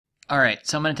All right,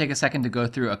 so I'm going to take a second to go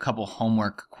through a couple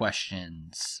homework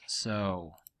questions.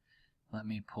 So let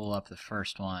me pull up the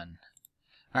first one.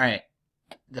 All right,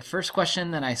 the first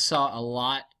question that I saw a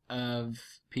lot of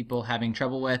people having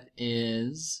trouble with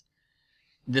is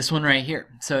this one right here.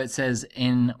 So it says,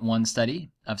 in one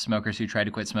study of smokers who tried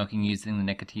to quit smoking using the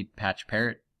nicotine patch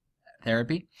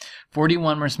therapy,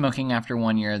 41 were smoking after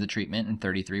 1 year of the treatment and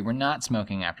 33 were not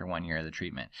smoking after 1 year of the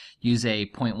treatment. Use a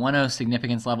 0.10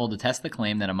 significance level to test the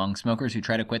claim that among smokers who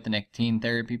try to quit the nicotine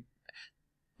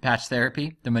patch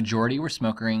therapy, the majority were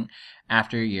smoking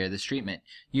after a year of this treatment.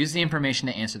 Use the information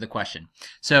to answer the question.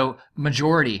 So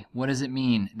majority, what does it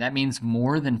mean? That means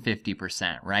more than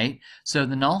 50%, right? So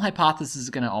the null hypothesis is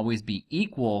going to always be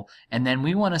equal, and then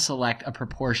we want to select a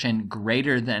proportion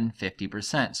greater than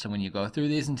 50%. So when you go through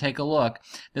these and take a look,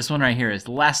 this one right here is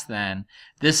less than.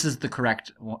 This is the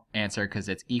correct answer because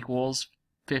it's equals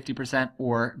 50%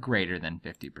 or greater than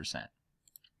 50%.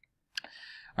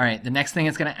 All right, the next thing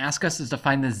it's going to ask us is to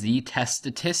find the z-test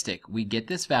statistic. We get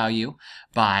this value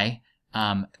by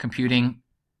computing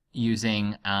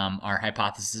using our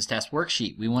hypothesis test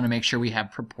worksheet. We want to make sure we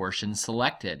have proportions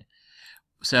selected.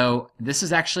 So this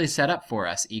is actually set up for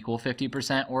us, equal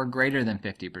 50% or greater than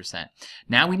 50%.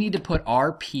 Now we need to put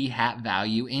our p-hat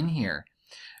value in here.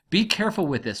 Be careful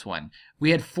with this one.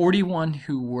 We had 41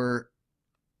 who were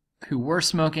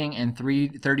smoking and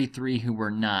 33 who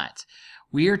were not.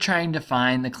 We are trying to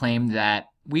find the claim that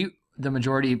the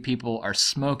majority of people are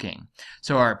smoking.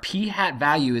 So our p-hat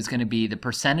value is going to be the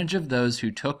percentage of those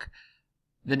who took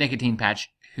the nicotine patch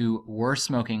who were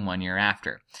smoking 1 year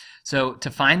after. So to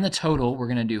find the total, we're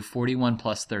going to do 41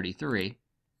 plus 33.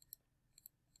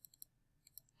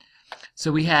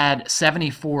 So we had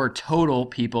 74 total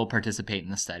people participate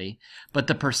in the study, but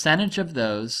the percentage of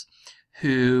those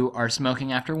who are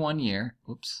smoking after 1 year,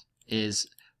 is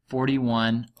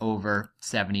 41 over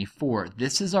 74.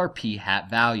 This is our p-hat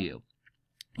value.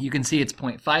 You can see it's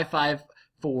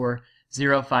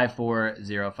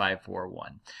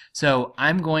 0.5540540541. So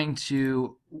I'm going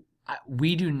to,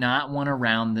 we do not want to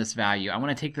round this value. I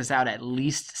want to take this out at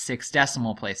least 6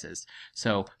 decimal places.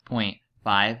 So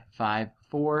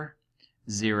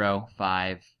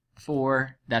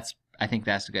 0.554054, I think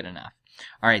that's good enough.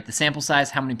 All right, the sample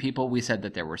size, how many people? We said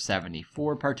that there were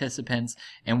 74 participants,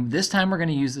 and this time we're going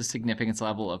to use the significance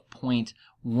level of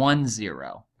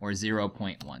 0.10 or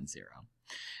 0.10.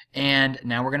 And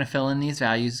now we're going to fill in these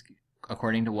values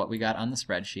according to what we got on the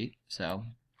spreadsheet. So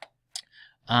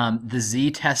the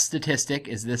z-test statistic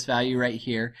is this value right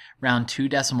here, round 2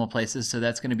 decimal places, so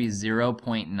that's going to be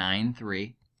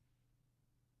 0.93.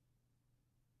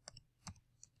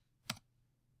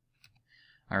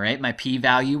 All right, my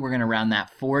p-value, we're going to round that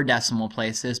 4 decimal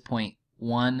places,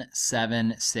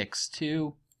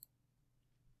 0.1762.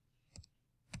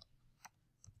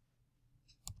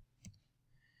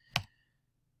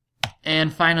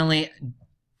 And finally,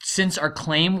 since our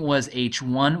claim was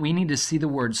H1, we need to see the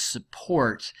word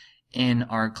support in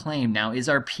our claim. Now, is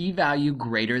our p-value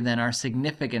greater than our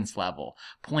significance level?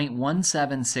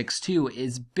 0.1762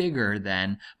 is bigger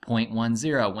than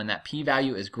 0.10. When that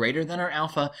p-value is greater than our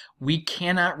alpha, we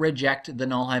cannot reject the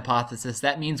null hypothesis.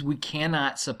 That means we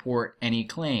cannot support any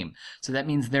claim. So that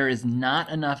means there is not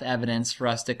enough evidence for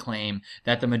us to claim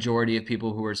that the majority of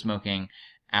people who are smoking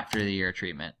after the year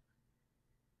treatment.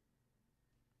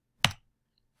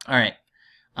 All right,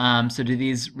 so do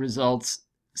these results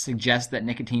suggest that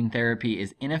nicotine therapy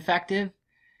is ineffective?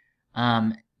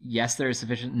 Yes, there is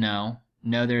sufficient. No,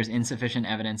 there is insufficient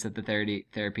evidence that the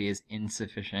therapy is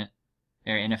insufficient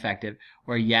or ineffective.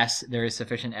 Or yes, there is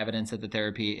sufficient evidence that the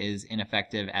therapy is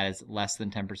ineffective as less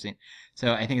than 10%.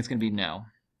 So I think it's going to be no.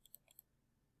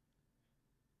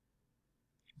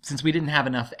 Since we didn't have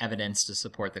enough evidence to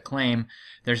support the claim,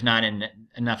 there's not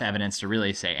enough evidence to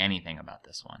really say anything about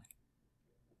this one.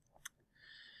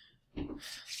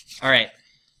 All right.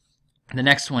 The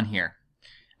next one here,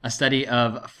 a study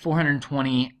of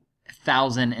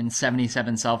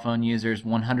 420,077 cell phone users,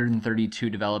 132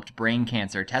 developed brain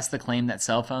cancer. Test the claim that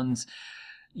cell phones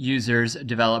users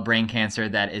develop brain cancer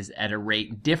that is at a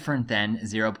rate different than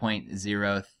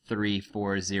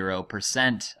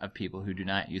 0.0340% of people who do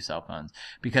not use cell phones.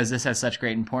 Because this has such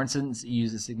great importance,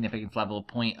 use a significance level of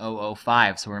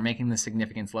 0.005. So we're making the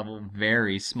significance level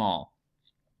very small.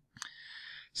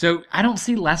 So I don't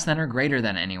see less than or greater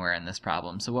than anywhere in this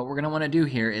problem. So what we're going to want to do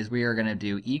here is we are going to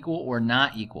do equal or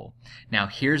not equal. Now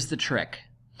here's the trick.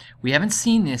 We haven't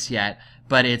seen this yet,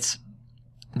 but it's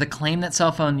the claim that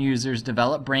cell phone users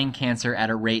develop brain cancer at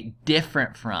a rate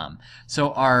different from.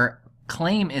 So our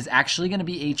claim is actually going to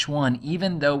be H1,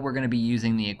 even though we're going to be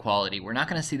using the equality. We're not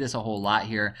going to see this a whole lot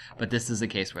here, but this is a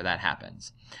case where that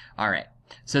happens. All right,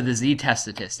 so the z-test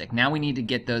statistic. Now we need to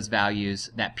get those values,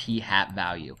 that p-hat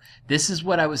value. This is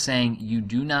what I was saying. You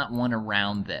do not want to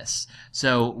round this.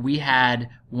 So we had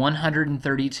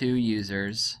 132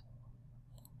 users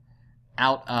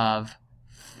out of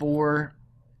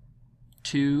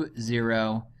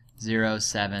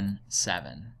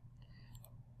 420,077.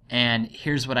 And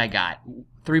here's what I got,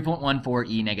 3.14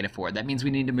 e negative 4. That means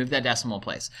we need to move that decimal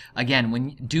place.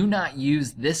 Again, do not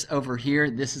use this over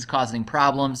here. This is causing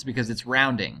problems because it's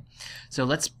rounding. So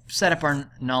let's set up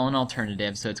our null and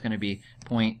alternative. So it's going to be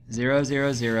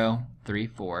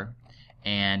 0.00034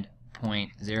 and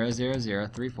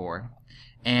 0.00034.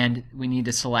 And we need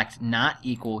to select not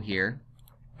equal here.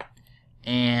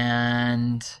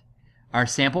 And our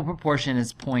sample proportion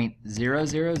is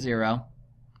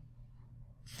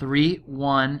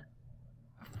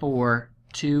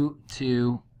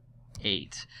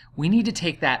 0.000314228. We need to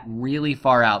take that really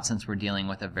far out since we're dealing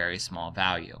with a very small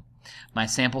value. My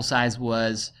sample size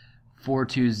was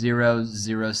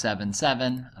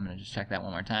 420,077. I'm going to just check that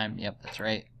one more time. Yep, that's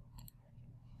right.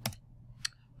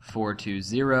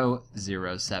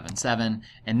 420,077.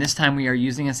 And this time we are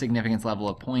using a significance level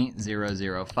of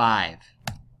 0.005.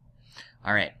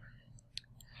 All right.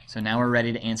 So now we're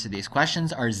ready to answer these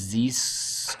questions. Our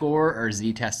z-score or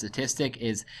z-test statistic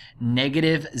is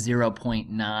negative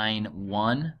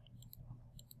 0.91.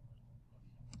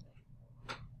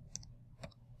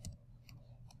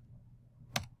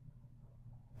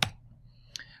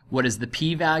 What is the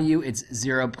p-value? It's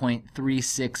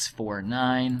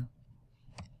 0.3649.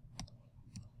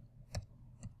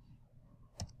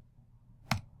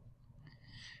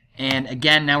 And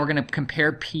again, now we're going to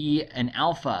compare p and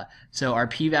alpha. So our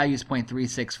p-value is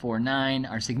 0.3649.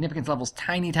 Our significance level is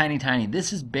tiny, tiny, tiny.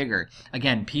 This is bigger.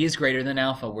 Again, p is greater than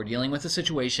alpha. We're dealing with a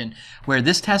situation where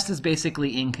this test is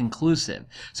basically inconclusive.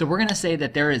 So we're going to say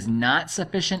that there is not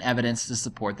sufficient evidence to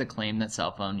support the claim that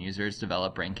cell phone users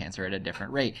develop brain cancer at a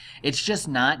different rate. It's just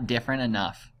not different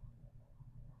enough.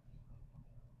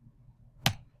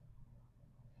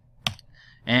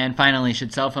 And finally,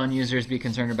 should cell phone users be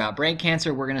concerned about brain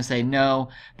cancer? We're going to say no,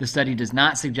 the study does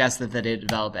not suggest that they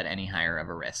develop at any higher of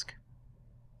a risk.